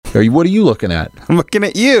What are you looking at? I'm looking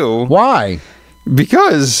at you. Why?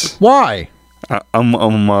 Because. Why? I'm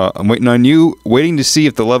waiting on you, waiting to see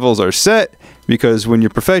if the levels are set. Because when you're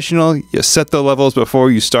professional, you set the levels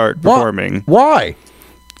before you start performing. Why?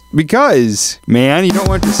 Because, man, you don't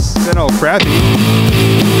want to sound all crappy.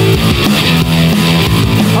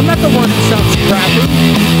 I'm not the one who sounds crappy.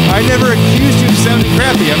 I never accused you of sounding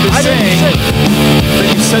crappy. I'm just saying that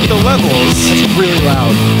you set the levels. That's really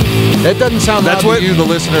loud. That doesn't sound loud to you, the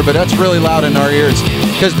listener, but that's really loud in our ears.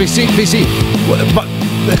 Because BC,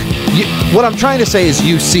 what I'm trying to say is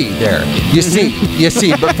you see there. You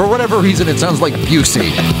see. But for whatever reason, it sounds like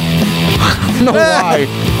Busey. I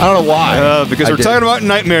don't know why. Because we're talking about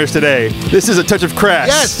nightmares today. This is a touch of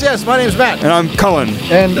Crass. Yes. My name's Matt, and I'm Cullen.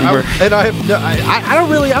 And I'm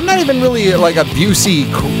not even really like a Busey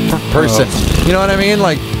person. You know what I mean?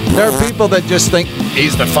 Like there are people that just think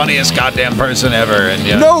he's the funniest goddamn person ever,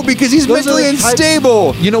 and no, because he's mentally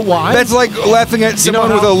unstable. You know why? That's like laughing at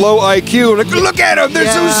someone with a low IQ. Like, look at him,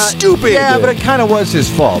 they're so stupid. Yeah, but it kind of was his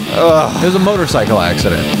fault. It was a motorcycle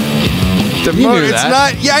accident. It's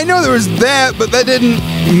not. Yeah, I know there was that, but that didn't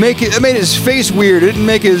make it. It made his face weird. It didn't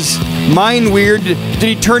make his mind weird. Did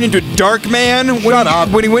he turn into Dark Man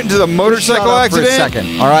when he went into the motorcycle accident? For a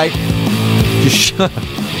second, all right. Just shut up.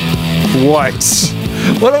 What?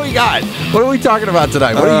 What do we got? What are we talking about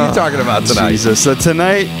tonight? What are you talking about tonight? Jesus. So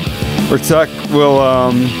tonight we'll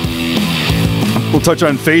touch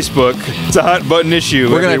on Facebook. It's a hot button issue.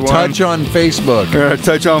 We're going to touch on Facebook. We're going to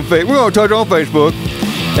touch on Facebook.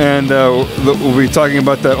 And we'll be talking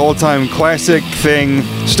about that all-time classic thing,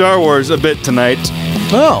 Star Wars, a bit tonight.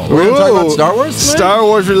 Oh, we're going to talk about Star Wars tonight? Star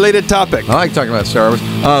Wars-related topic. I like talking about Star Wars.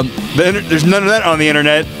 There's none of that on the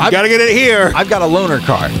internet. You got to get it here. I've got a loaner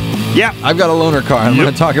car. Yeah. I've got a loaner car. I'm going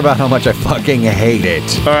to talk about how much I fucking hate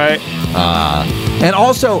it. All right. And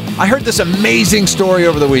also, I heard this amazing story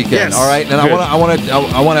over the weekend. Yes. All right, and I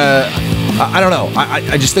don't know.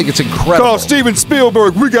 I just think it's incredible. Call Steven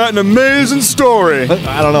Spielberg. We got an amazing story.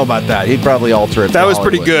 I don't know about that. He'd probably alter it. That was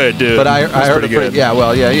pretty good, dude. But I heard it pretty. Yeah,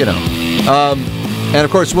 well, yeah, you know. And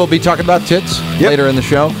of course, we'll be talking about tits later in the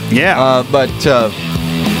show. Yeah.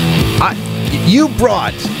 You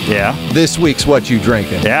brought this week's What You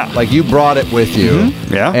Drinking. Yeah. Like you brought it with you.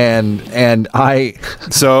 Mm-hmm. Yeah. And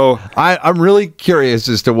I'm really curious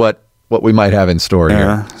as to what we might have in store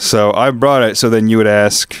here. So I brought it so then you would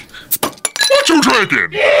ask, what you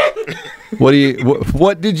drinking?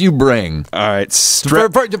 What did you bring? All right.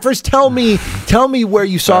 First tell me where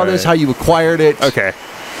you saw this, how you acquired it. Okay.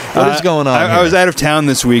 What is going on here? I was out of town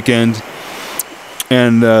this weekend,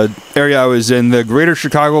 and the area I was in, the greater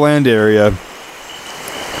Chicagoland area,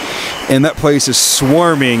 and that place is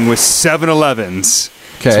swarming with 7-Elevens.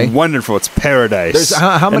 Okay. It's wonderful. It's paradise.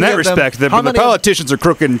 How many in that of respect, them, the politicians are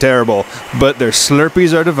crooked and terrible, but their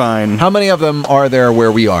Slurpees are divine. How many of them are there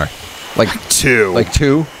where we are? Like 2. Like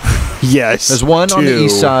 2? Yes. There's 1 on the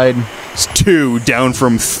east side. It's 2 down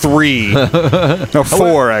from 3. No,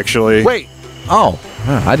 4 actually. Wait. Oh,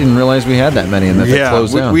 I didn't realize we had that many and that they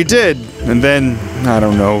closed down. We did. And then, I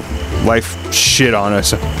don't know, life shit on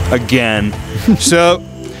us again. So,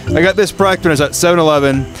 I got this product when I was at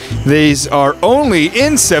 7-Eleven. These are only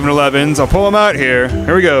in 7-Elevens. I'll pull them out here.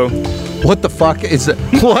 Here we go. What the fuck is that?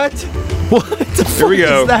 What? What the fuck Here we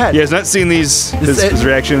go. is that? He has not seen these. His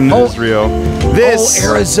reaction is real.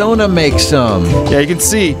 Arizona makes some. Yeah, you can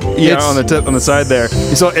see on the side there.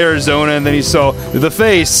 You saw Arizona, and then you saw the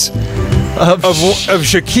face of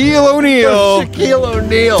Shaquille O'Neal. Shaquille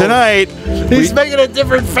O'Neal. Tonight. He's making a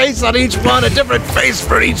different face on each one, a different face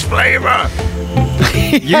for each flavor.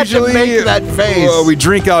 Usually make that face. We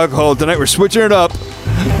drink alcohol. Tonight we're switching it up.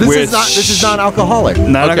 This is non-alcoholic.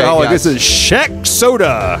 Non-alcoholic. This is Shack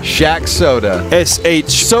Soda. Shack Soda. S-H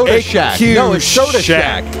Soda Shack. No, it's Soda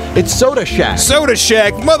Shack. It's Soda Shack. Soda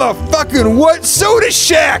Shack. Motherfucking what? Soda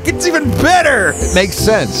Shack. It's even better. It makes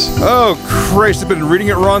sense. Oh, Christ. I've been reading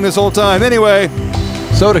it wrong this whole time. Anyway.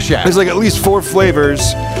 Soda Shack. There's like at least 4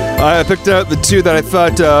 flavors. I picked out the 2 that I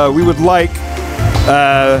thought we would like.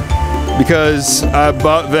 Because I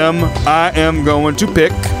bought them, I am going to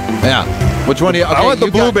pick. Yeah. Which one do you? Okay, I want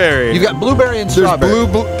the blueberry. You got blueberry and strawberry.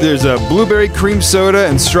 There's a blueberry cream soda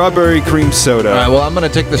and strawberry cream soda. All right. Well, I'm going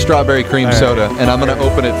to take the strawberry cream soda, and I'm going to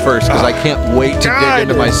open it first because I can't wait to dig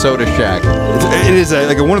into my Soda Shack. It is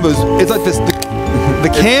like one of those. It's like this. The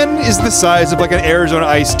can is the size of like an Arizona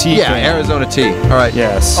iced tea. Yeah, can. Arizona tea. All right.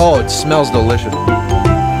 Yes. Oh, it smells delicious.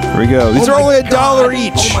 Here we go. These are only $1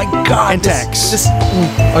 each. Oh my God! And tax.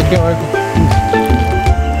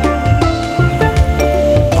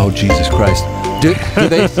 Oh Jesus Christ! Do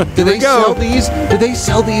they sell these? Do they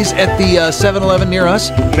sell these at the 7-Eleven near us?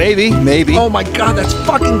 Maybe. Oh my God, that's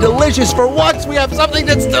fucking delicious. For once, we have something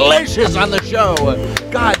that's delicious on the show.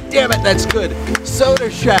 God damn it, that's good. Soda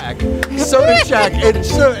Shack, and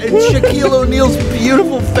Shaquille O'Neal's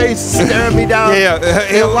beautiful face staring me down. Yeah.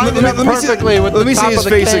 It lined it up perfectly with Let me the see top his of the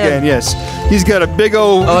face can. again. Yes, he's got a big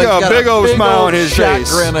old, big old smile on his Shaq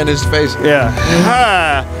face. grin on his face. Yeah.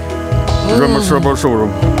 Ha.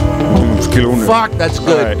 Fuck, that's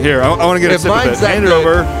good. All right, here, I want to get a If sip of it. mine's that Hand it good,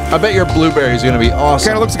 over. I bet your blueberry is going to be awesome.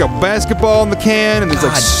 Kind of looks like a basketball in the can, and there's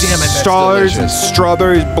like God damn it, that's stars and delicious.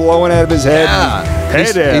 strawberries blowing out of his head. Yeah.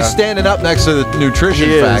 Hey there. He's standing up next to the nutrition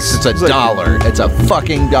He is. facts. It's a It's like- dollar. It's a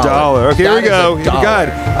fucking dollar. Okay, here we That is go. a dollar. God,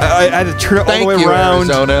 I had to turn it all Thank the way you, around.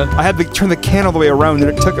 Arizona. I had to turn the can all the way around, and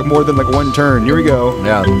it took it more than like one turn. Here we go.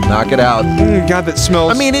 Yeah, knock it out. God, that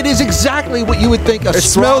smells. I mean, it is exactly what you would think a it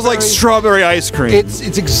smells like strawberry ice cream. It's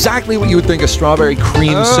exactly what you would think a strawberry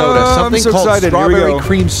cream soda. I'm Something so called excited. Here we strawberry go.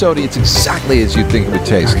 cream soda. It's exactly as you'd think it would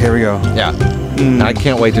taste. Here we go. Yeah. I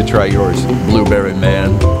can't wait to try yours, Blueberry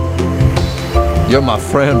Man. You're my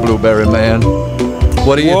friend, Blueberry Man.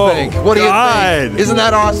 What do you Whoa, think? What do you God. think? Isn't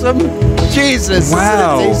that awesome? Jesus.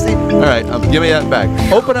 Wow. Isn't it tasty? All right, give me that back.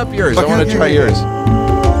 Open up yours. I want to try yours.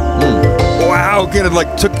 Wow, kind of like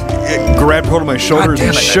it grabbed hold of my shoulders damn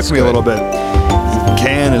and it, shook that's me a good. little bit.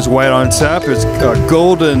 Can is white on top. It's a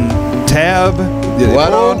golden tab.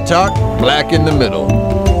 White on top, black in the middle.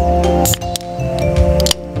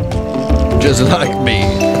 Just like me.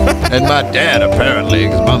 And my dad, apparently,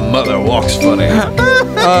 because my mother walks funny.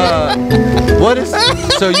 What is...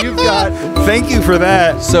 So you've got Thank you for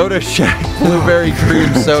that. Soda Shack blueberry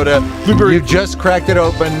cream soda. Blueberry- You just cracked it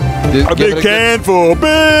open. A big can for a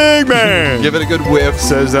big man. Give it a good whiff.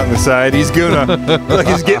 Says that on the side. He's gonna like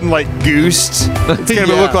he's getting like goosed. It's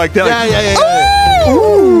gonna look like that. Yeah.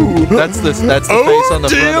 Ooh. That's the face on the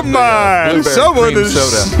dear front of the my! blueberry Someone cream has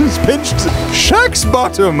soda. pinched Shaq's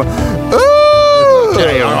bottom. Ooh.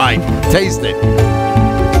 Okay, all right. Taste it.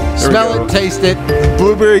 Smell go. it, taste it.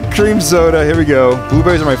 Blueberry cream soda. Here we go.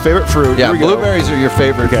 Blueberries are my favorite fruit. Yeah, Here we go. blueberries are your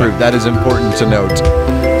favorite Okay. fruit. That is important to note.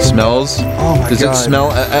 Smells? Oh my Does God. it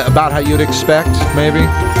smell about how you'd expect, maybe?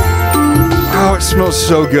 Oh, it smells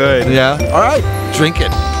so good. Yeah. All right. Drink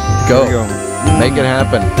it. Go. Here we go. Make it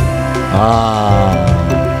happen.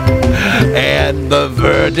 And the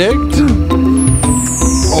verdict?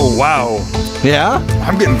 Oh wow. Yeah?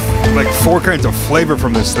 I'm getting like 4 kinds of flavor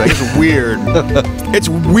from this thing. It's weird. It's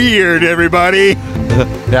weird, everybody.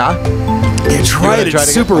 Yeah? You try it.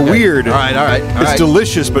 It's super Okay. weird. All right. It's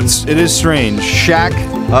delicious, but it is strange. Shack,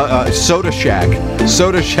 Soda Shack.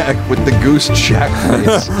 Soda Shack with the goose shack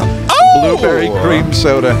face. Blueberry cream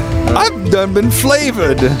soda. I've done been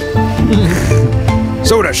flavored.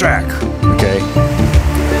 Soda Shack. Okay.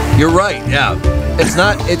 You're right, yeah. It's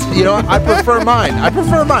not, I prefer mine. Not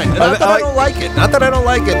that I don't like it. Not that I don't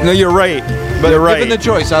like it. No, you're right. But you're right. given the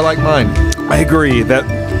choice, I like mine. I agree. That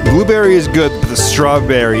blueberry is good, but the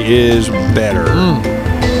strawberry is better.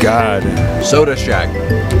 God. Soda Shack.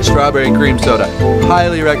 Strawberry cream soda.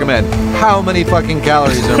 Highly recommend. How many fucking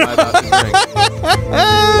calories am I about to drink?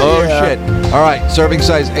 Oh, Yeah. shit. All right, serving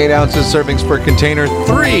size 8 ounces, servings per container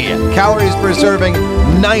 3. Calories per serving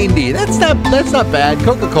 90. That's not bad.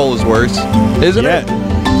 Coca-Cola's worse, isn't it?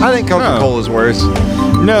 I think Coca-Cola's worse.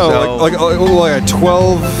 No, So- like a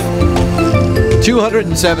 12.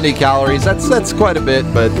 270 calories. That's quite a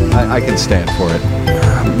bit, but I can stand for it.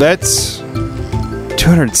 That's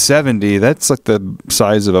 270. That's like the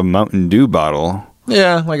size of a Mountain Dew bottle.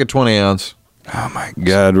 Yeah, like a 20 ounce. Oh my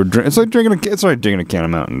God, it's like drinking a can of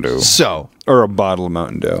Mountain Dew So, or a bottle of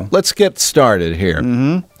Mountain Dew. let's get started here.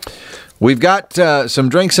 We've got some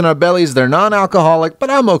drinks in our bellies. They're non-alcoholic, but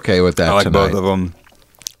I'm okay with that I like tonight. both of them.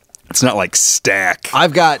 It's not like Stack.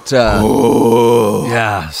 I've got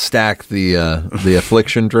Stack the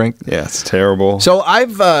affliction drink. Yeah, it's terrible. So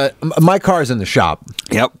I've my car's in the shop,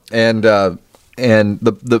 Yep. and the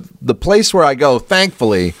place where I go,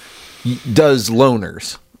 thankfully, does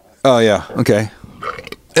loaners. Oh yeah. Okay.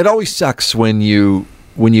 It always sucks when you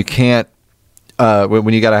can't.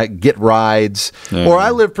 When you gotta get rides, or I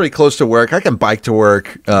live pretty close to work, I can bike to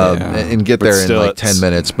work and get But there in still like 10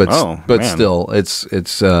 minutes. But man. still, it's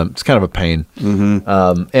kind of a pain. And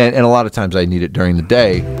a lot of times I need it during the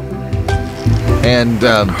day. And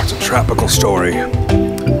It's a tropical story.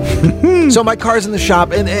 So my car's in the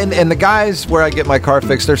shop, and the guys where I get my car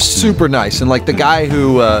fixed, they're super nice. And like the guy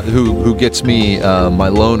who gets me my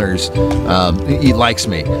loaners, he likes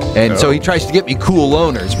me, and so he tries to get me cool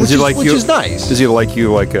loaners, which is nice. Does he like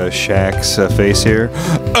you like Shaq's face here?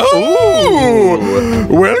 Oh,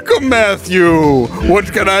 welcome, Matthew.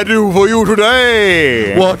 What can I do for you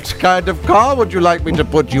today? What kind of car would you like me to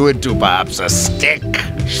put you into? Perhaps a stick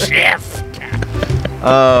shift.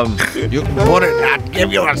 You put it, I'll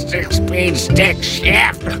give you a 6-speed stick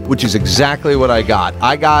shift. Which is exactly what I got.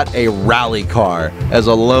 I got a rally car as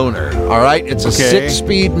a loaner. All right, it's a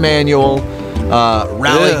 6-speed manual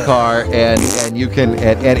rally car, and you can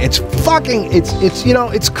and it's fucking it's you know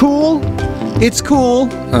it's cool. It's cool.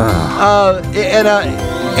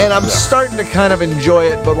 And I'm starting to kind of enjoy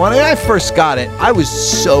it, but when I first got it, I was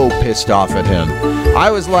so pissed off at him. I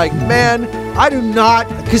was like, man, I do not,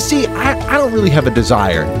 because see, I don't really have a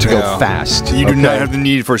desire to go fast. You do not have the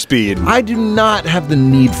need for speed. I do not have the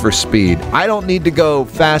need for speed. I don't need to go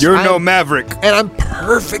fast. You're no maverick. And I'm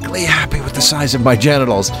perfectly happy with the size of my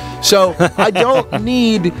genitals. So I don't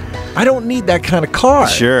need that kind of car.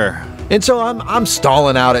 Sure. And so I'm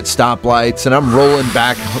stalling out at stoplights, and I'm rolling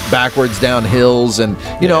backwards down hills, and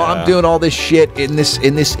I'm doing all this shit in this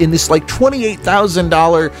like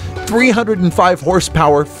 $28,000 305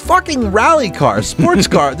 horsepower fucking rally car, sports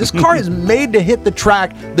car. This car is made to hit the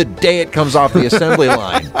track the day it comes off the assembly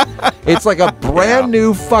line. It's like a brand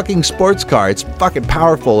new fucking sports car. It's fucking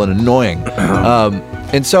powerful and annoying.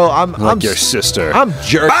 And so I'm your sister. I'm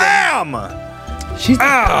jerking. Bam! She's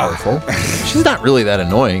not powerful. She's not really that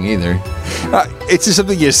annoying either. It's just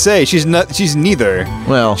something you say. She's not. She's neither.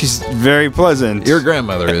 Well, she's very pleasant. Your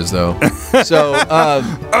grandmother is, though. So, I've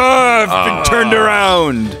been turned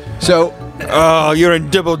around. So, you're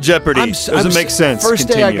in double jeopardy. Doesn't make sense. First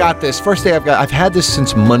day I got this. I've had this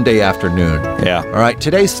since Monday afternoon. Yeah. All right.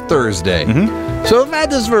 Today's Thursday. Mm-hmm. So I've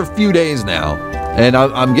had this for a few days now, and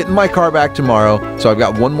I'm getting my car back tomorrow. So I've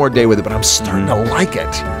got one more day with it, but I'm starting to like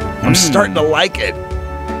it. I'm starting to like it.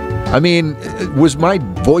 I mean, was my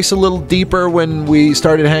voice a little deeper when we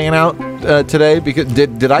started hanging out today? Because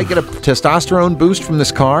did I get a testosterone boost from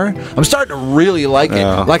this car? I'm starting to really like it.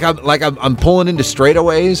 I'm pulling into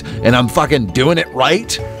straightaways and I'm fucking doing it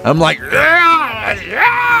right. I'm like,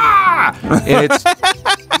 and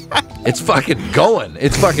it's fucking going.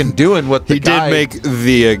 It's fucking doing what the guy... He did make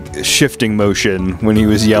the shifting motion when he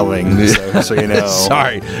was yelling, so you know.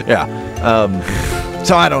 Sorry. Yeah.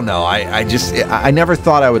 So I don't know. I never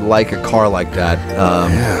thought I would like a car like that.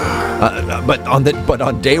 But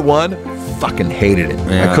on day one, fucking hated it.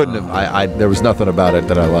 Yeah. I couldn't have. There was nothing about it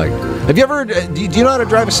that I liked. Have you ever? Do you know how to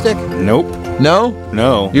drive a stick? Nope. No.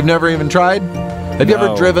 No. You've never even tried? Have you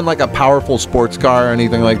ever driven like a powerful sports car or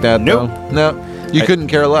anything like that? Nope. No. You couldn't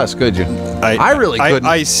care less, could you? I really couldn't.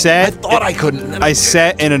 I thought I couldn't. I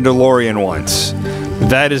sat in a DeLorean once.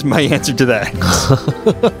 That is my answer to that.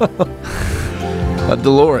 A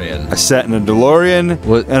DeLorean. I sat in a DeLorean,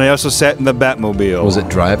 and I also sat in the Batmobile. Was it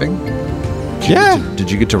driving? Did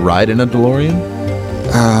you get to ride in a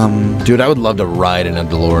DeLorean? Dude, I would love to ride in a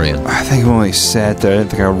DeLorean. I think I only sat there. I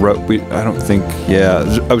didn't think I wrote. I don't think. Yeah,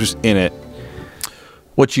 I was just in it.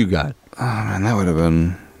 What you got? Oh man, that would have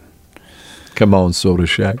been. Come on, Soda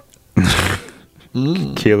Shack.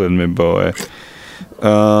 Killing me, boy.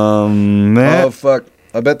 Oh fuck!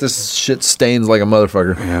 I bet this shit stains like a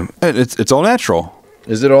motherfucker. Yeah, it's all natural.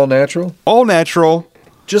 Is it all natural? All natural.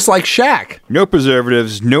 Just like Shaq. No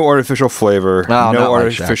preservatives, no artificial flavor, no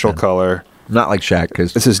artificial like Shaq, color. Not like Shaq,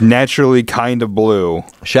 because this is naturally kind of blue.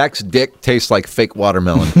 Shaq's dick tastes like fake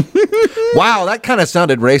watermelon. Wow, that kind of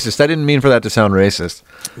sounded racist. I didn't mean for that to sound racist.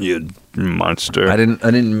 You monster. I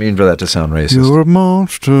didn't mean for that to sound racist. You're a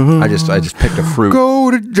monster. I just picked a fruit. Go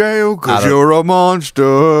to jail because you're a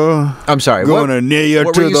monster. I'm sorry. Gonna nail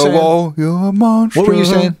you to the wall. You're a monster. What were you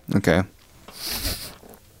saying? Okay.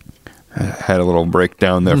 I had a little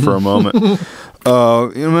breakdown there for a moment. You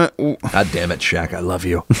know what? God damn it, Shaq. I love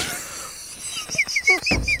you.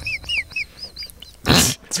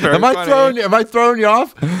 Am I throwing you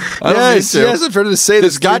off? Yes, I've heard to say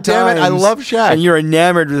this. God damn it, I love Shaq. And you're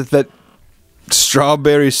enamored with that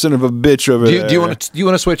strawberry son of a bitch over there. Do you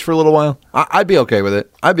want to switch for a little while? I'd be okay with it.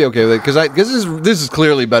 Because this is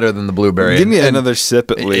clearly better than the blueberry. Give me another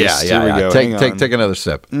sip at least. Yeah. Take another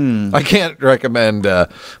sip. I can't recommend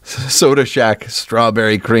Soda Shack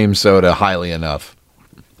strawberry cream soda highly enough.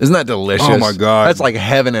 Isn't that delicious? Oh my god, that's like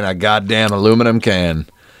heaven in a goddamn aluminum can.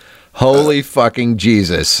 Holy fucking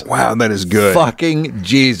Jesus! Wow, that is good. Fucking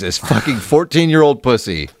Jesus! Fucking 14-year-old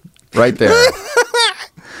pussy, right there.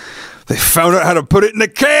 They found out how to put it in a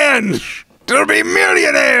can. They'll be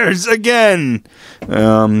millionaires again.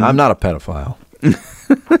 I'm not a pedophile.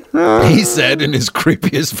 He said in his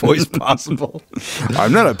creepiest voice possible.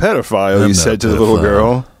 I'm not a pedophile, he said to the little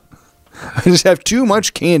girl. I just have too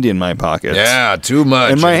much candy in my pockets. Yeah, too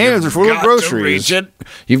much. And my hands are full of groceries.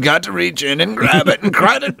 You've got to reach in and grab it and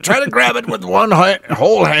try to grab it with one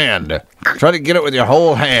whole hand. Try to get it with your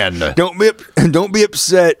whole hand. Don't be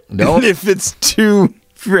upset if it's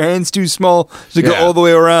if your hand's too small to go all the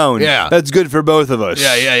way around. Yeah. That's good for both of us.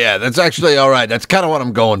 Yeah. That's actually all right. That's kind of what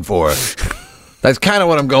I'm going for.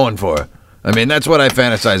 I mean, that's what I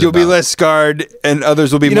fantasize You'll about. be less scarred, and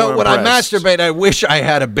others will be more when impressed. I masturbate, I wish I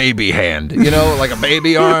had a baby hand. Like a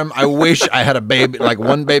baby arm. I wish I had a baby, like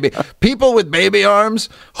one baby. People with baby arms,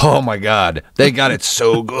 oh my God, they got it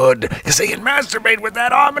so good because they can masturbate with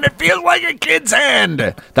that arm, and it feels like a kid's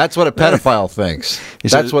hand. That's what a pedophile thinks. He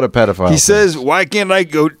says, "Why can't I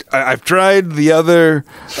go? I've tried the other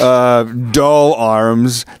doll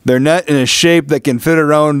arms. They're not in a shape that can fit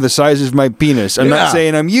around the size of my penis. I'm not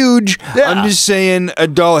saying I'm huge." Yeah. I'm just saying a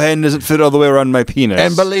doll hand doesn't fit all the way around my penis.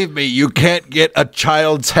 And believe me, you can't get a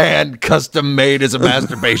child's hand custom made as a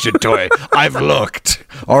masturbation toy. I've looked.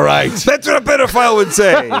 All right. That's what a pedophile would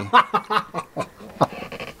say.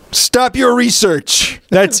 Stop your research.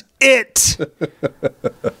 That's it.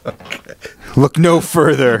 Look no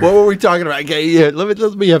further. What were we talking about? Okay, yeah,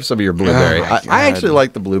 let me have some of your blueberry. Oh I actually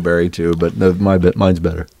like the blueberry too, but mine's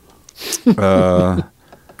better.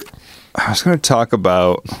 I was going to talk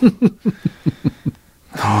about... Oh,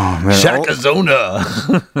 man.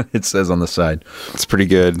 Shakazona. It says on the side. It's pretty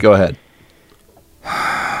good. Go ahead.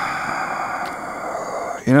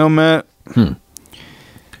 Matt... You're going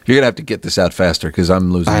to have to get this out faster because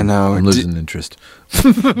I'm losing... I know. I'm losing interest.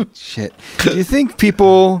 Shit. Do you think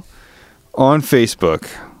people on Facebook...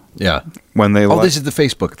 Yeah. When they... this is the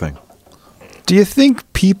Facebook thing. Do you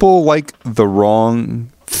think people like the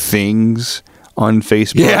wrong things on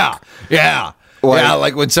Facebook? Yeah.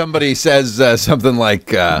 Like when somebody says something like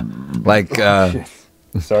sorry.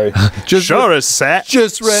 Just ran.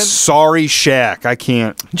 Sorry, Shaq. I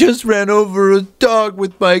can't. Just ran over a dog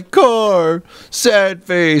with my car. Sad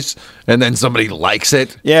face. And then somebody likes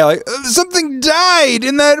it. Yeah, like something died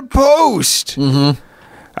in that post. Mm-hmm.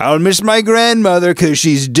 I'll miss my grandmother because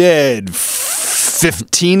she's dead.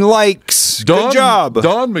 15 likes. Good job.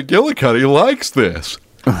 Don McGillicuddy likes this.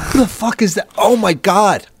 Who the fuck is that? Oh my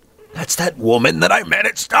God. That's that woman that I met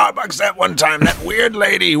at Starbucks that one time. That weird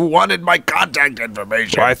lady who wanted my contact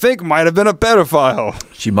information. Well, I think might have been a pedophile.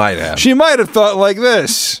 She might have. She might have thought like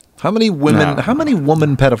this. How many women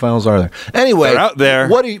pedophiles are there? Anyway, they're out there.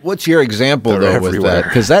 What's your example They're though everywhere. with that?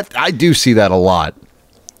 Because I do see that a lot.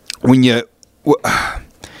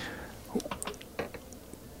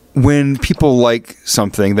 When people like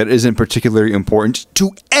something that isn't particularly important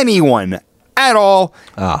to anyone at all,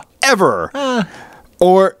 ever,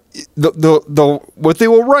 or what they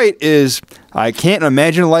will write is, I can't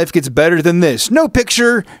imagine life gets better than this. No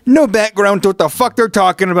picture, no background to what the fuck they're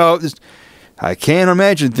talking about. I can't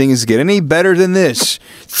imagine things get any better than this.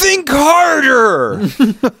 Think harder!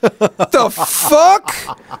 The fuck?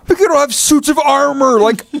 We could all have suits of armor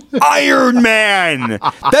like Iron Man.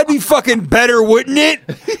 That'd be fucking better, wouldn't it?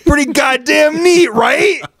 Pretty goddamn neat,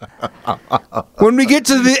 right? When we get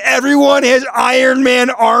to everyone has Iron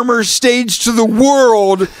Man armor staged to the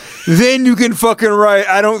world, then you can fucking write,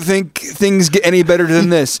 I don't think things get any better than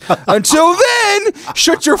this. Until then,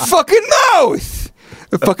 shut your fucking mouth!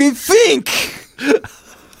 Fucking think.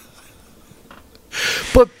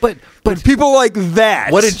 But people like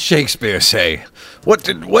that. What did Shakespeare say? What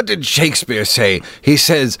did Shakespeare say? He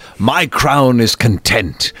says, "My crown is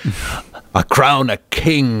content. A crown a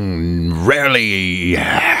king rarely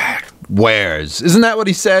wears." Isn't that what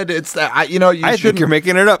he said? It's that I think you're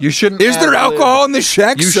making it up. You shouldn't. Is there alcohol in the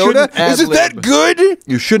Shaq soda? Isn't that good?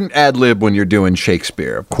 You shouldn't ad lib when you're doing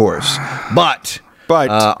Shakespeare, of course. But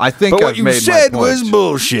I think what I've you made said my point. was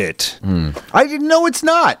bullshit. I didn't know it's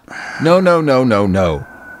not. No.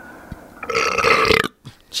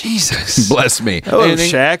 Jesus. Bless me. Hello,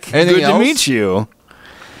 Shaq. Anything Good else? to meet you.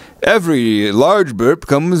 Every large burp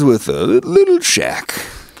comes with a little Shaq.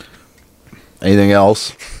 Anything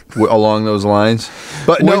else along those lines?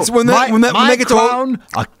 But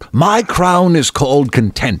my crown is called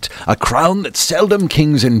content, a crown that seldom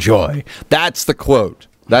kings enjoy. That's the quote.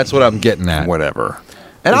 That's what I'm getting at. Whatever.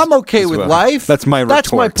 And I'm okay with life. That's my retort.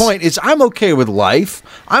 That's my point. Is I'm okay with life.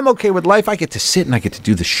 I'm okay with life. I get to sit and I get to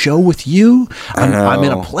do the show with you. I'm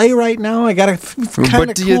in a play right now. I got a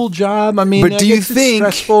kind of cool job. I mean, but do you think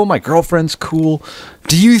it's stressful? My girlfriend's cool.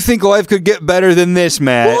 Do you think life could get better than this,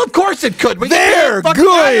 Matt? Well, of course it could. We there, could be in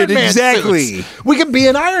good, Iron Man exactly. Suits. We could be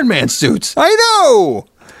in Iron Man suits. I know,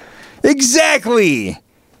 exactly.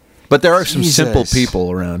 But there are some simple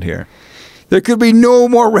people around here. There could be no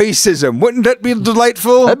more racism. Wouldn't that be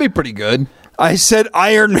delightful? That'd be pretty good. I said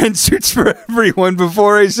Iron Man suits for everyone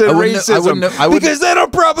before I said racism. Because that'll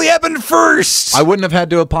probably happen first. I wouldn't have had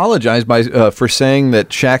to apologize for saying that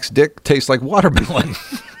Shaq's dick tastes like watermelon.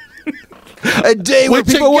 A day where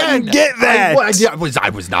people wouldn't get that. I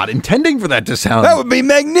was not intending for that to sound. That would be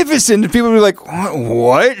magnificent. If people would be like,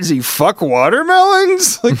 what? Does he fuck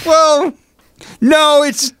watermelons? Like, well... No,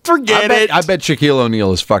 forget it. I bet Shaquille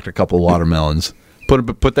O'Neal has fucked a couple watermelons.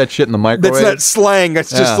 Put that shit in the microwave. That's not slang.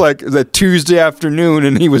 That's just like the Tuesday afternoon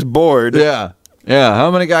and he was bored. Yeah. Yeah.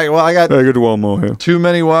 How many guys? Well, I got too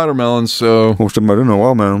many watermelons, so. Most of them I didn't know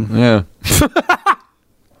watermelon. Yeah.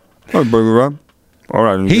 All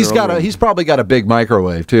right. He's probably got a big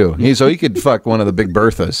microwave too. So he could fuck one of the big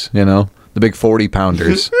Berthas, the big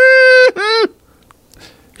 40-pounders.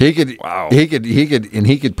 He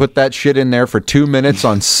could put that shit in there for 2 minutes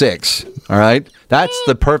on 6. All right, that's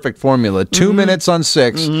the perfect formula. 2 minutes on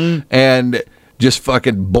 6, and just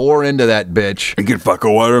fucking bore into that bitch. He could fuck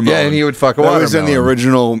a watermelon. Yeah, and he would fuck a watermelon. That was in the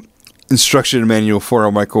original instruction manual for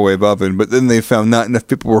a microwave oven, but then they found not enough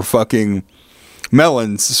people were fucking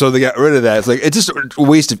melons, so they got rid of that. It's like it's just a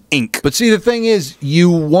waste of ink. But see, the thing is, you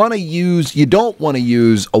don't want to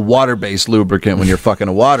use a water-based lubricant when you're fucking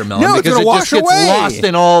a watermelon. No, because it's gonna just gets lost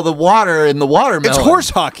in all the water in the watermelon. It's horse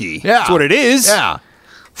hockey. Yeah, that's what it is. Yeah.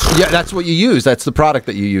 Yeah, that's what you use. That's the product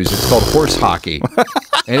that you use. It's called horse hockey.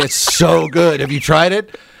 And it's so good. Have you tried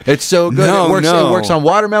it? It's so good. It works on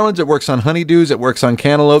watermelons. It works on honeydews. It works on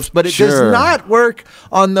cantaloupes. But it does not work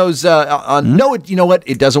on those. You know what?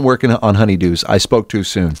 It doesn't work on honeydews. I spoke too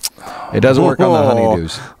soon. It doesn't work on the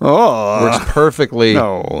honeydews. Oh, works perfectly.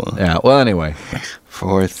 No. Yeah. Well, anyway,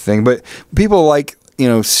 poor thing. But people like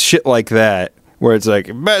shit like that, where it's like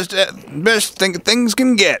best thing things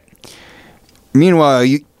can get. Meanwhile,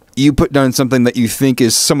 you put down something that you think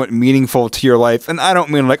is somewhat meaningful to your life, and I don't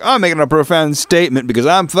mean like I'm making a profound statement because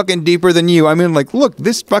I'm fucking deeper than you. I mean like, look,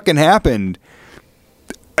 this fucking happened.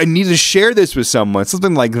 I need to share this with someone,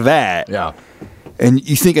 something like that. Yeah. And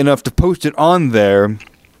you think enough to post it on there,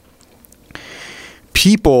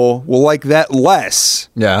 people will like that less.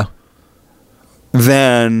 Yeah.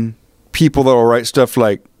 Than people that will write stuff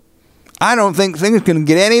like, I don't think things can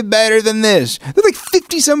get any better than this. There's like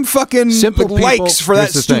 50-some fucking likes for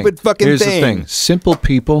that stupid fucking thing. Here's the thing. Simple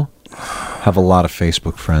people have a lot of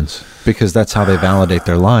Facebook friends because that's how they validate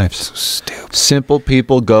their lives. So stupid. Simple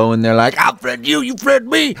people go and they're like, I'll friend you, you friend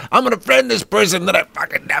me. I'm going to friend this person that I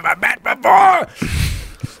fucking never met before.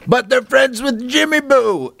 But they're friends with Jimmy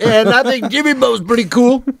Boo. And I think Jimmy Boo's pretty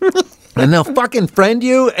cool. And they'll fucking friend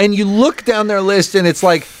you. And you look down their list and it's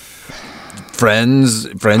like, Friends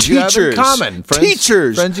you have in common. Friends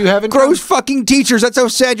you have in common. Gross fucking teachers. That's how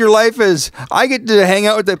sad your life is. I get to hang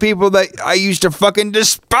out with the people that I used to fucking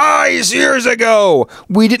despise years ago.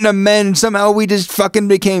 We didn't amend. Somehow we just fucking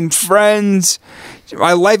became friends.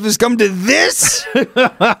 My life has come to this?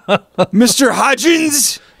 Mr.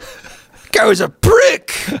 Hodgins? Guy was a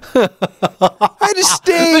prick. I had to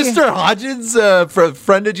stay. Mr. Hodgins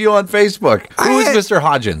friended you on Facebook. Who is Mr.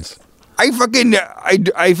 Hodgins? I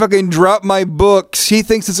fucking dropped my books. He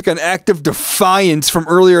thinks it's like an act of defiance from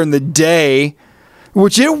earlier in the day,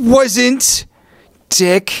 which it wasn't,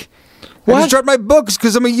 dick. What? I just dropped my books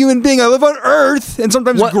because I'm a human being. I live on Earth, and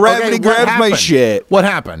sometimes gravity grabs my shit. What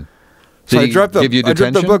happened? So I dropped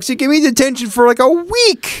the books. He gave me detention for like a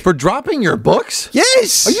week. For dropping your books?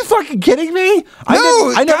 Yes. Are you fucking kidding me?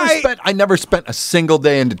 No. I never spent a single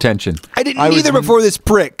day in detention. I didn't either before this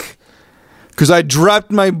prick. Because I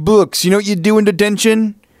dropped my books. You know what you do in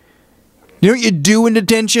detention? You know what you do in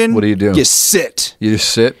detention? What do you do? You sit. You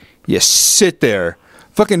sit? You sit there.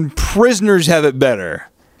 Fucking prisoners have it better.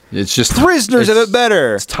 It's just prisoners have it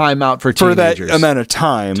better. It's time out for teenagers. For that amount of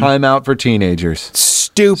time. Time out for teenagers.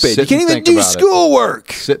 Stupid. You can't even do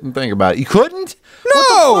schoolwork. Sit and think about it. You couldn't?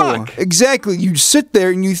 No. Exactly. You sit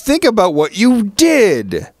there and you think about what you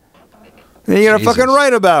did. And you gotta fucking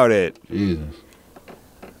write about it. Jesus.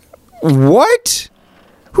 What?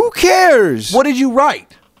 Who cares? What did you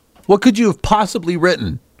write? What could you have possibly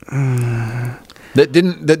written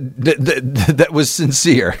that was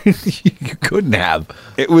sincere? You couldn't have.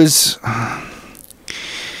 It was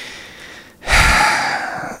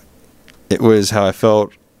It was how I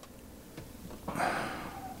felt.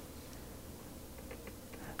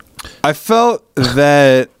 I felt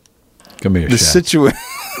that Come here, the Shaq. situation.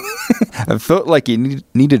 I felt like you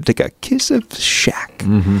needed to take a kiss of Shaq.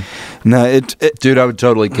 Mm-hmm. No, Dude, I would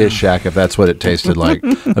totally kiss Shaq if that's what it tasted like.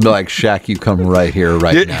 I'd be like, Shaq, you come right here,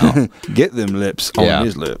 right now. Get them lips Yeah. on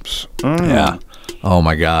his lips. Yeah. Oh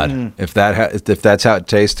my God. If that's how it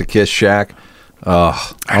tastes to kiss Shaq, I'll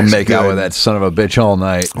That's make out good. with that son of a bitch all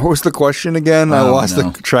night. What was the question again? I Oh, lost no.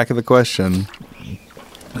 the track of the question.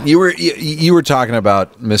 You were talking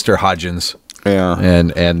about Mr. Hodgins. Yeah.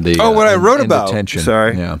 And the what I wrote and the about. tension.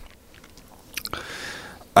 Sorry. Yeah.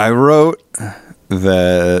 I wrote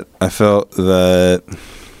that I felt that.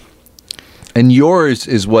 And yours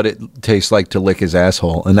is what it tastes like to lick his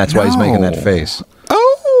asshole, and that's why he's making that No. face.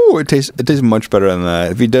 Oh, it tastes much better than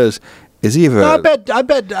that. If he does, is he even? I bet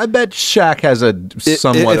Shaq has a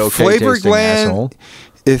somewhat if okay flavor tasting gland, asshole.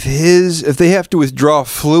 If they have to withdraw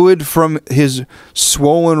fluid from his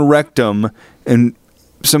swollen rectum and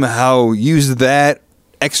somehow use that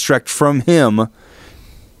extract from him,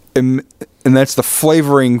 and that's the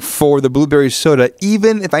flavoring for the blueberry soda,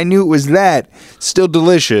 even if I knew it was that, still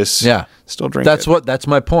delicious. Yeah. Still drink That's it. that's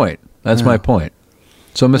my point. That's my point.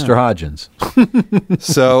 So, Mr. Hodgins.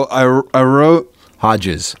 So I wrote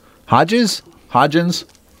Hodges. Hodges. Hodges.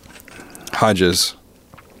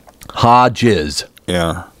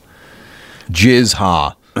 Yeah. Jizz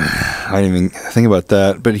ha. I didn't even think about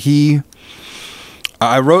that. But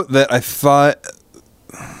I wrote that I thought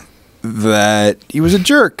that he was a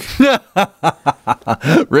jerk.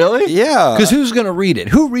 Really? Yeah. Because who's going to read it?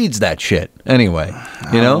 Who reads that shit anyway?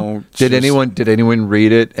 You know? Oh, Did just- anyone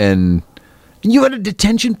read it? And you had a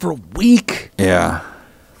detention for a week? Yeah.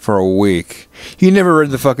 For a week. He never read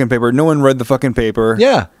the fucking paper. No one read the fucking paper.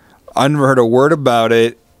 Yeah. I never heard a word about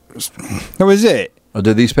it. That was it. Oh,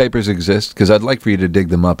 do these papers exist? Because I'd like for you to dig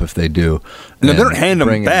them up if they do. No, they and don't hand them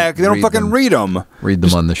bring back. They don't fucking them. read them. Read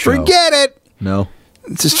them on the show. Forget it. No?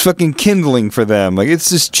 It's just fucking kindling for them. Like, it's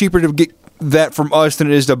just cheaper to get that from us than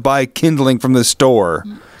it is to buy kindling from the store.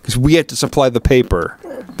 Because we have to supply the paper.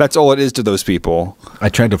 That's all it is to those people. I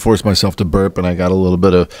tried to force myself to burp, and I got a little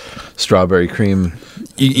bit of strawberry cream.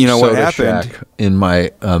 You know what Soda happened? Shack in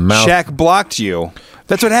my mouth. Shaq blocked you.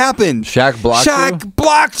 That's what happened. Shaq blocked you? Shaq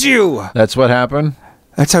blocked you. That's what happened?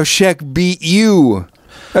 That's how Shaq beat you.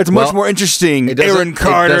 That's much more interesting, It doesn't- Aaron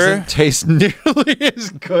Carter. It doesn't taste nearly as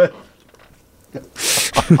good.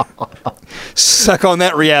 Suck on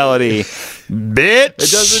that reality, bitch. It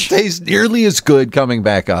doesn't taste nearly as good coming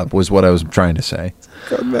back up, was what I was trying to say.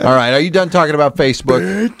 Come back. All right, are you done talking about Facebook?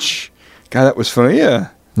 Bitch. God, that was funny. Yeah.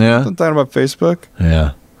 Yeah? I'm talking about Facebook.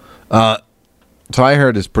 Yeah. So I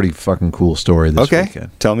heard this pretty fucking cool story this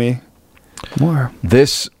weekend. Tell me more.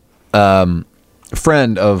 This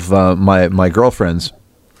friend of my girlfriend's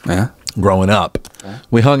Yeah. growing up,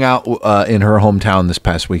 we hung out in her hometown this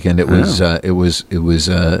past weekend. It was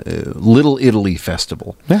Little Italy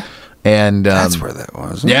Festival. Yeah. And That's where that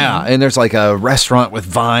was. yeah, and there's like a restaurant with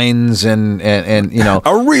vines and you know.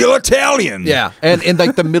 A real Italian. Yeah, and in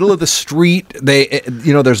like the middle of the street,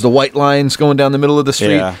 there's the white lines going down the middle of the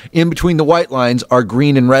street. Yeah. In between the white lines are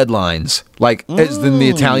green and red lines, like as in the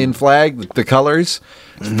Italian flag, the colors.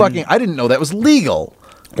 It's fucking, I didn't know that was legal.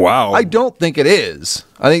 Wow. I don't think it is.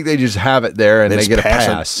 I think they just have it there and they just get a pass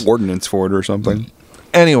pass. an ordinance for it or something.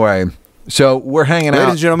 Anyway, so we're hanging Ladies out.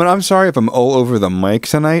 and gentlemen, I'm sorry if I'm all over the mic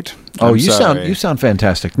tonight. Oh, I'm you sorry. sound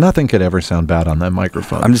fantastic. Nothing could ever sound bad on that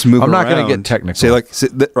microphone. I'm just moving I'm not around. going to get technical. Say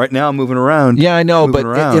right now I'm moving around. Yeah, I know, Moving but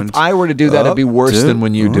around. if I were to do that, it'd be worse than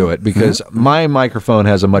when you do it because my microphone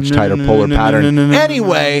has a much tighter polar pattern.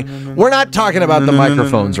 Anyway, we're not talking about the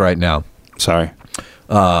microphones right now. Sorry.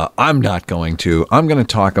 I'm not going to. I'm going to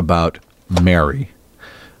talk about Mary.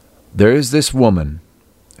 There is this woman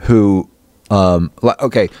who,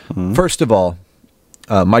 first of all,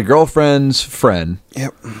 my girlfriend's friend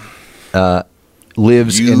Yep.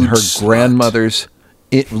 lives in Huge her slut. grandmother's.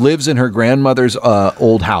 It lives in her grandmother's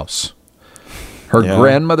old house. Her Yeah.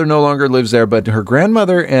 grandmother no longer lives there, but her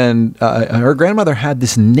grandmother and her grandmother had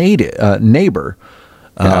this neighbor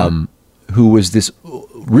who was this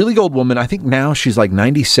really old woman. I think now she's like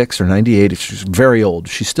 96 or 98. She's very old.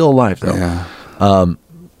 She's still alive though. Yeah.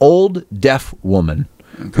 Old deaf woman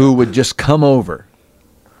who would just come over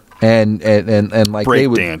and like Break they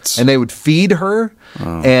would dance. and they would feed her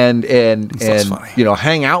and funny.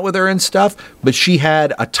 hang out with her and stuff. But she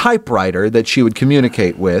had a typewriter that she would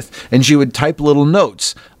communicate with, and she would type little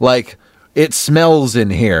notes like, "It smells in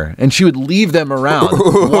here," and she would leave them around.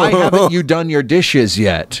 "Why haven't you done your dishes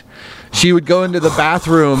yet?" She would go into the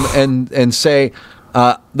bathroom and say,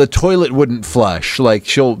 the toilet wouldn't flush. Like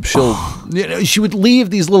she'll you know, she would leave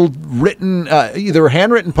these little written, either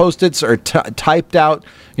handwritten Post-its or typed out,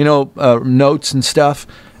 you know, notes and stuff,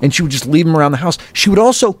 and she would just leave them around the house. She would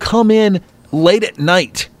also come in late at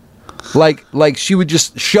night, like she would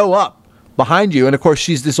just show up behind you, and of course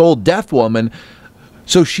she's this old deaf woman,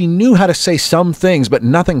 so she knew how to say some things, but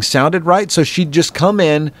nothing sounded right. So she'd just come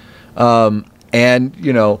in, and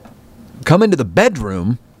you know, come into the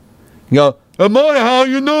bedroom, you go, "Hey, morning, how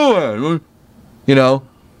you doing? You know,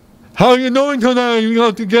 how you doing tonight? You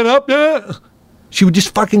have to get up yet?" She would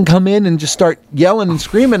just fucking come in and just start yelling and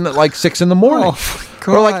screaming at like 6 a.m. or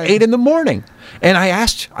like 8 a.m. And I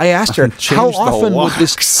asked her, how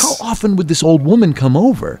often would this old woman come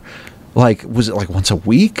over? Like, was it like once a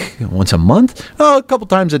week, once a month? Oh, a couple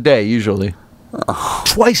times a day, usually.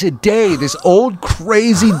 Twice a day, this old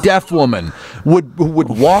crazy deaf woman would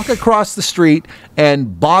walk across the street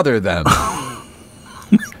and bother them.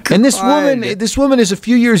 And this woman is a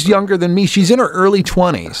few years younger than me. She's in her early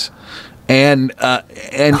 20s. And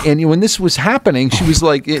when this was happening, she was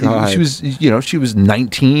like, she was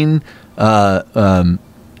 19, and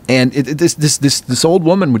this old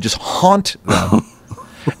woman would just haunt them.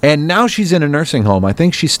 And now she's in a nursing home. I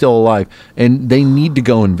think she's still alive, and they need to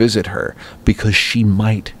go and visit her because she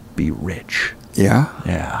might be rich. Yeah?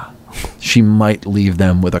 Yeah. She might leave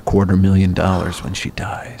them with $250,000 when she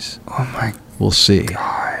dies. Oh my We'll see.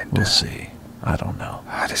 God. We'll see. I don't know.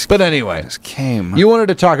 But anyway, I just came. You wanted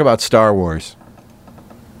to talk about Star Wars.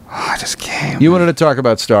 I just came. You wanted to talk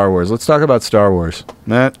about Star Wars. Let's talk about Star Wars.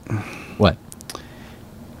 Matt. What?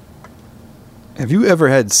 Have you ever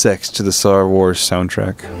had sex to the Star Wars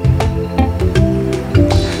soundtrack?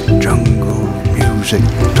 Jungle music,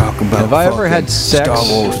 talk about. Have I ever had sex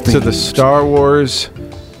to the Star Wars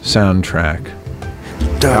soundtrack?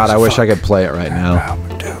 God, I wish I could play it right now.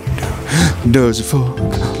 Does it fuck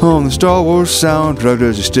on the Star Wars soundtrack?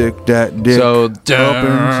 Does it stick that dick? So,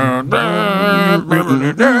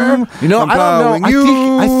 you know, I don't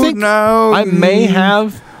know. I think now. I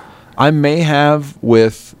may have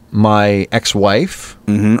with my ex-wife.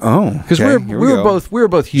 Mm-hmm. Oh, because we were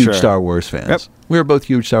both huge Star Wars fans. Yep. We were both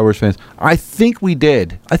huge Star Wars fans. I think we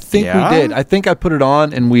did. I think we did. I think I put it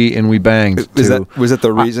on and we banged. Was that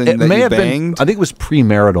the reason that you banged? I think it was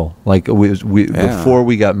premarital. Like before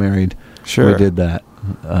we got married. Sure, we did that.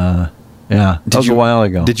 Yeah, that was a while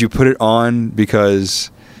ago. Did you put it on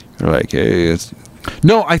because you're like, hey, it's...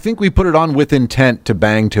 No, I think we put it on with intent to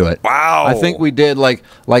bang to it. Wow. I think we did like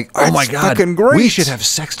oh my God, fucking great. We should have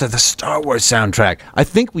sex to the Star Wars soundtrack. I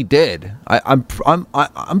think we did. I'm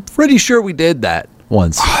pretty sure we did that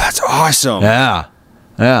once. Oh, that's awesome. Yeah.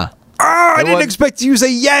 Oh, I didn't expect you to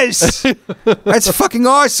say yes. That's fucking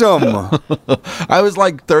awesome. I was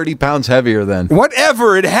like 30 pounds heavier then.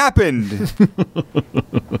 Whatever, it happened.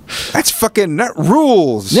 That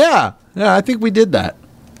rules. Yeah, I think we did that.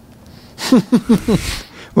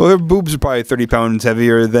 Well, her boobs are probably 30 pounds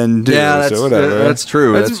heavier than dude, so whatever. That's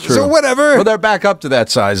true. That's true. So whatever. Well, they're back up to that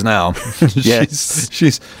size now. Yes.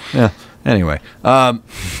 she's yeah. Anyway, yeah.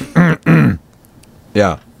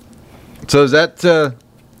 So is that?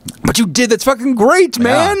 But you did. That's fucking great,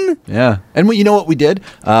 man. Yeah. And you know what we did?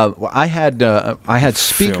 I had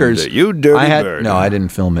speakers. Filmed it, you dirty bird. No, I didn't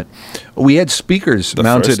film it. We had speakers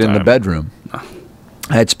mounted in the bedroom.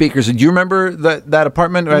 I had speakers. Do you remember that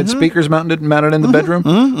apartment? I had speakers mounted in the bedroom.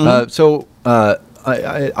 So I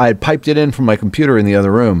had piped it in from my computer in the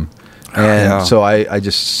other room, and so I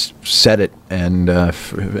just set it and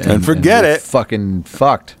forget it. Fucking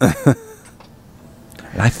fucked.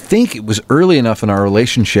 And I think it was early enough in our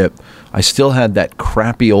relationship. I still had that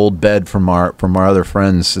crappy old bed from our other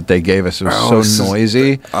friends that they gave us. It was so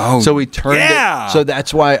noisy. So we turned it. So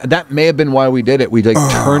that may have been why we did it. We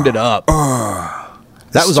turned it up.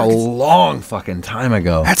 That was a long fucking time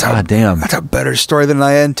ago. God damn. That's a better story than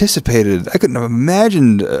I anticipated. I couldn't have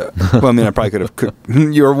imagined. Well, I mean, I probably could have.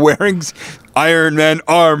 You were wearing Iron Man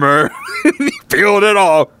armor. You peeled it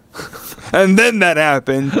off. And then that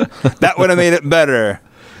happened. That would have made it better.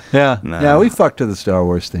 Yeah. No. Yeah, we fucked to the Star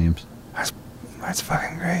Wars themes. That's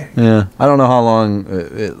fucking great. Yeah. I don't know how long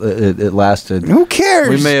it lasted. Who cares?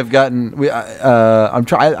 We may have gotten.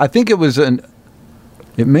 I think it was It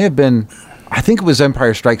may have been. I think it was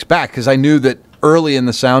Empire Strikes Back because I knew that early in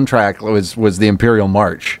the soundtrack was the Imperial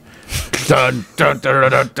March. That's fucking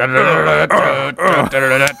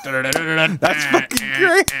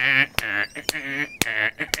great.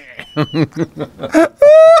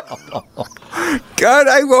 God,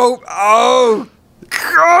 I won't. Oh,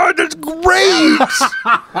 God, that's great.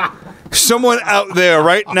 Someone out there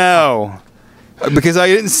right now Because I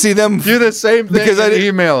didn't see them. Do the same thing Because I and didn't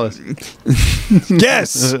email us.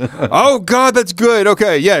 Yes. Oh, God, that's good.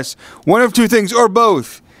 Okay, yes. One of two things or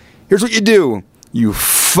both. Here's what you do. You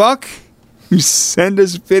send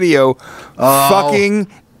us video fucking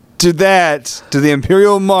to the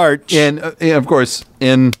Imperial March. And of course,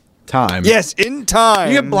 in time. Yes, in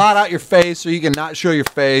time. You can blot out your face, or you can not show your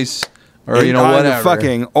face, or In time whatever.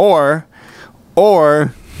 Fucking or.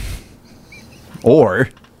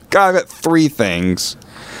 God, I got three things.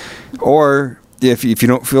 Or if you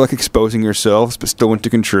don't feel like exposing yourselves but still want to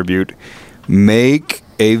contribute, make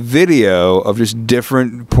a video of just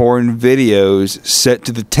different porn videos set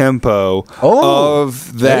to the tempo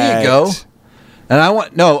of that. There you go. And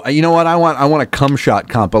you know what? I want a cum shot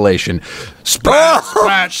compilation. Splat,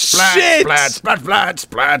 splat, splat, shit. splat, splat, splat,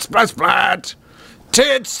 splat, splat, splat.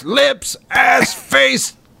 Tits, lips, ass,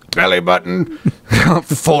 face, belly button,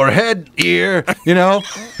 forehead, ear,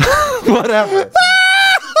 whatever.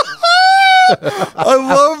 I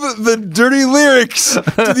love the dirty lyrics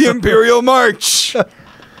to the Imperial March.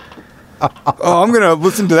 Oh, I'm going to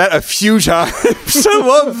listen to that a few times. I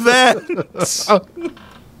love that.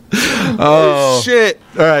 Oh, shit.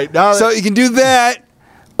 All right. Now So you can do that,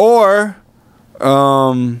 or,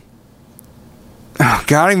 God, I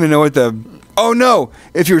don't even know what oh no,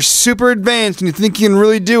 if you're super advanced and you think you can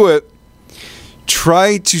really do it,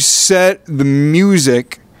 try to set the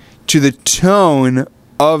music to the tone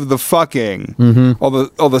of the fucking. Mm-hmm.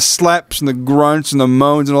 All the slaps and the grunts and the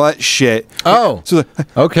moans and all that shit. Oh. So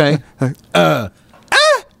okay. I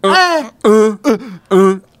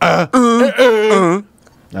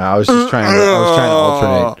was just trying to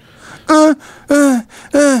alternate.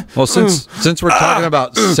 Well, since we're talking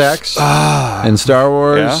about sex in Star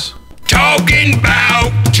Wars, Talking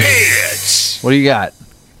about tits. what do you got?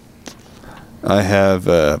 I have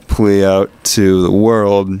a plea out to the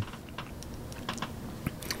world.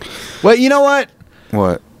 Well, you know what?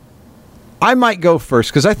 What? I might go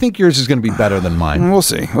first because I think yours is going to be better than mine. We'll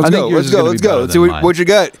see. Let's go. Let's see what you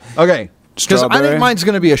got. Okay. Because I Strawberry? think mine's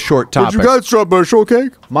going to be a short topic. What you got, strawberry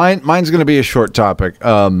shortcake? Mine's going to be a short topic.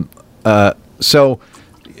 So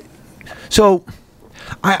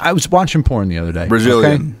I was watching porn the other day.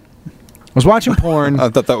 Brazilian. Okay? I was watching porn. I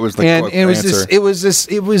thought that was the and quick it was answer. it was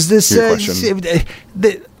this Your question.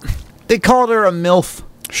 they called her a MILF.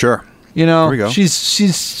 Sure. There we go.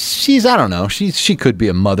 She's I don't know. She could be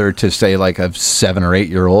a mother to say like a 7 or 8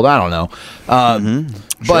 year old. I don't know. But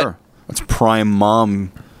Sure. That's prime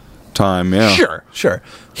mom time, yeah. Sure.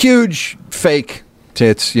 Huge fake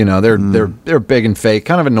tits, they're big and fake,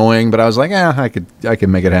 kind of annoying, but I was like, I could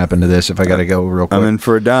make it happen to this if I got to go real quick. I'm in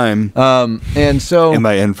for a dime. And so Am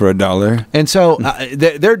I in for $1? And so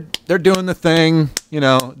they're doing the thing,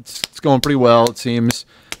 it's going pretty well, it seems.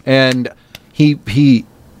 And he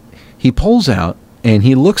pulls out and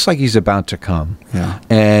he looks like he's about to come. Yeah.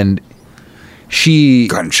 And she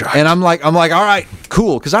Gunshot. And I'm like, all right,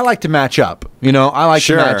 cool, because I like to match up. I like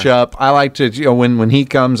Sure. to match up. I like to, when he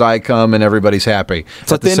comes, I come, and everybody's happy.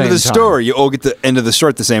 It's at the end of the story. You all get the end of the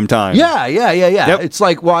story at the same time. Yeah. Yep. It's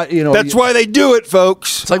like what That's why they do it,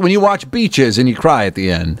 folks. It's like when you watch Beaches and you cry at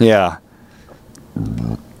the end. Yeah.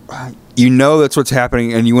 You know that's what's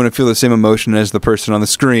happening, and you want to feel the same emotion as the person on the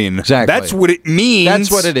screen. Exactly. That's what it means.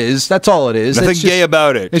 That's what it is. That's all it is. Nothing It's gay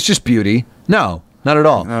about it. It's just beauty. No, not at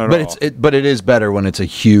all. Not at but all. but it is better when it's a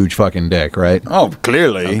huge fucking dick, right? Oh,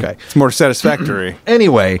 clearly. Okay. It's more satisfactory.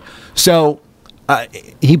 Anyway, so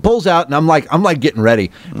he pulls out, and I'm like getting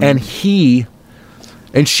ready, and she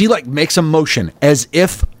like makes a motion as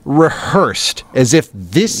if rehearsed, as if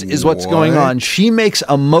this is what's going What? on. She makes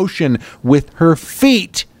a motion with her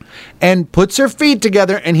feet and puts her feet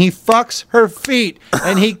together, and he fucks her feet,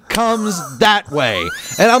 and he comes that way.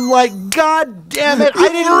 And I'm like, God damn it, I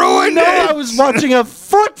didn't ruined know it. I was watching a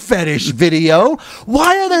foot fetish video.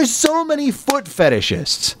 Why are there so many foot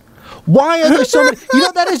fetishists? Why are there so many?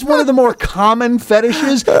 That is one of the more common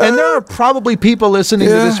fetishes, and there are probably people listening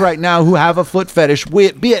to this right now who have a foot fetish, be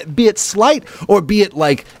it slight or be it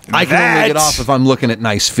like I can only get off if I'm looking at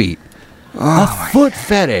nice feet. A foot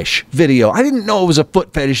fetish video. I didn't know it was a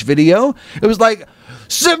foot fetish video. It was like,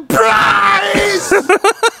 surprise!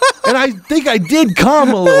 And I think I did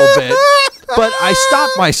come a little bit, but I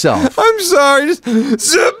stopped myself. I'm sorry. Just,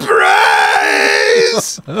 surprise!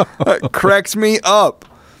 That cracks me up.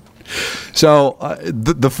 So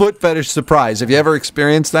the foot fetish surprise. Have you ever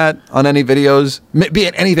experienced that on any videos? Be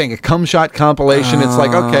it anything, a cum shot compilation. It's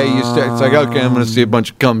like, okay, it's like, okay, I'm going to see a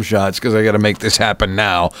bunch of cum shots because I got to make this happen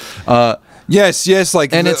now. Yes,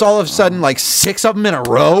 like, And it's all of a sudden like 6 of them in a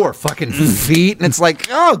row or fucking feet, and it's like,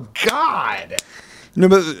 oh God. No,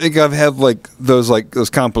 but like, I've had like those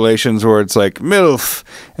compilations where it's like MILF,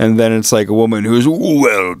 and then it's like a woman who's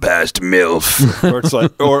well past MILF, or it's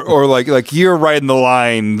like, or like you're riding the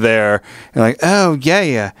line there, and like, oh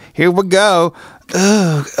yeah, here we go.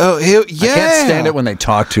 Yeah. I can't stand it when they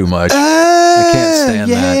talk too much. I can't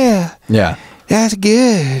stand that. Yeah. That's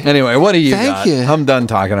good. Anyway, what do you Thank got? you. I'm done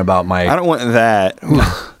talking about my... I don't want that.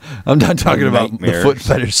 I'm done talking about the Nightmares. foot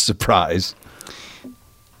fetish surprise.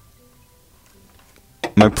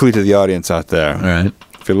 My plea to the audience out there, All right.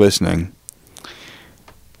 if you're listening,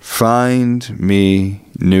 find me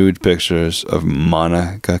nude pictures of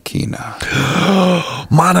Monica Keena.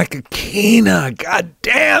 Monica Keena. God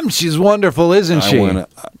damn, she's wonderful, isn't she?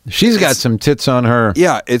 She's got some tits on her.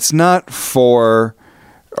 Yeah, it's not for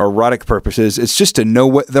erotic purposes. It's just to know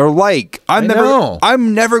what they're like. I'm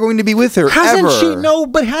never going to be with her Hasn't ever. she? No,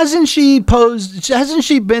 but hasn't she posed? Hasn't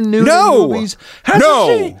she been nude No. in movies? Hasn't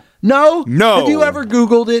No. she? No? No. Have you ever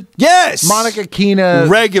Googled it? Yes. Monica Keena.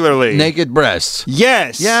 Regularly. Naked breasts.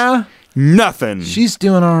 Yes. Yeah? Nothing. She's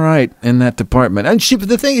doing all right in that department. And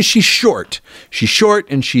the thing is, she's short. She's short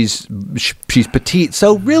and she's petite.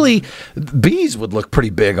 So really, bees would look pretty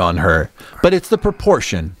big on her. But it's the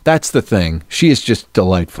proportion. That's the thing. She is just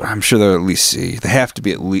delightful. I'm sure they're at least C. They have to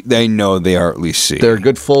be at least. They know they are at least C. They're a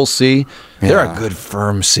good full C. They're Yeah. a good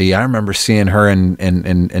firm C. I remember seeing her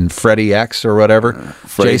in Freddy X or whatever.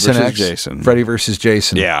 Freddy Jason versus X. Jason. Freddy versus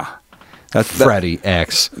Jason. Yeah. Freddy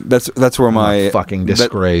X. That's where my fucking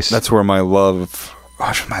disgrace. That's where my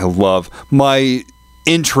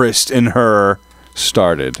interest in her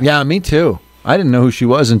started. Yeah, me too. I didn't know who she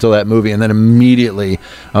was until that movie, and then immediately,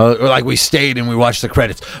 we stayed and we watched the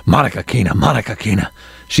credits. Monica Keena.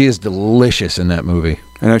 She is delicious in that movie.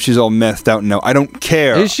 I know she's all methed out now. I don't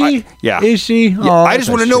care. Is she? Yeah. Is she? Yeah, Oh, I just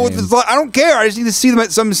want to know what it's like. I don't care. I just need to see them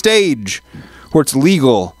at some stage where it's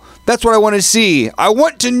legal. That's what I want to see. I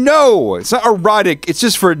want to know. It's not erotic. It's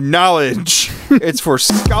just for knowledge. It's for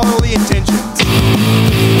scholarly intentions.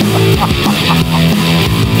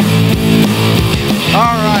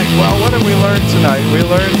 All right. Well, what did we learn tonight? We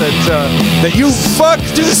learned That you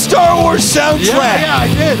fucked to the Star Wars soundtrack. Yeah, I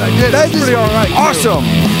did. That's pretty all right. too. Awesome.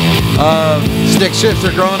 Stick shifts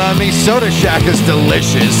are growing on me. Soda Shack is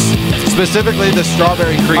delicious. Specifically the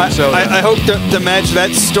strawberry cream soda. I hope to match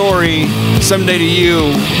that story someday to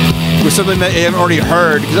you with something that you haven't already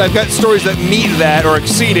heard, because I've got stories that meet that or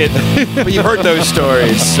exceed it, but you've heard those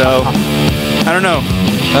stories, so I don't know.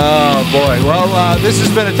 Oh, boy. Well, this has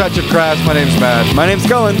been A Touch of Crass. My name's Matt. My name's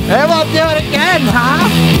Cullen. And we'll do it again,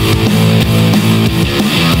 huh?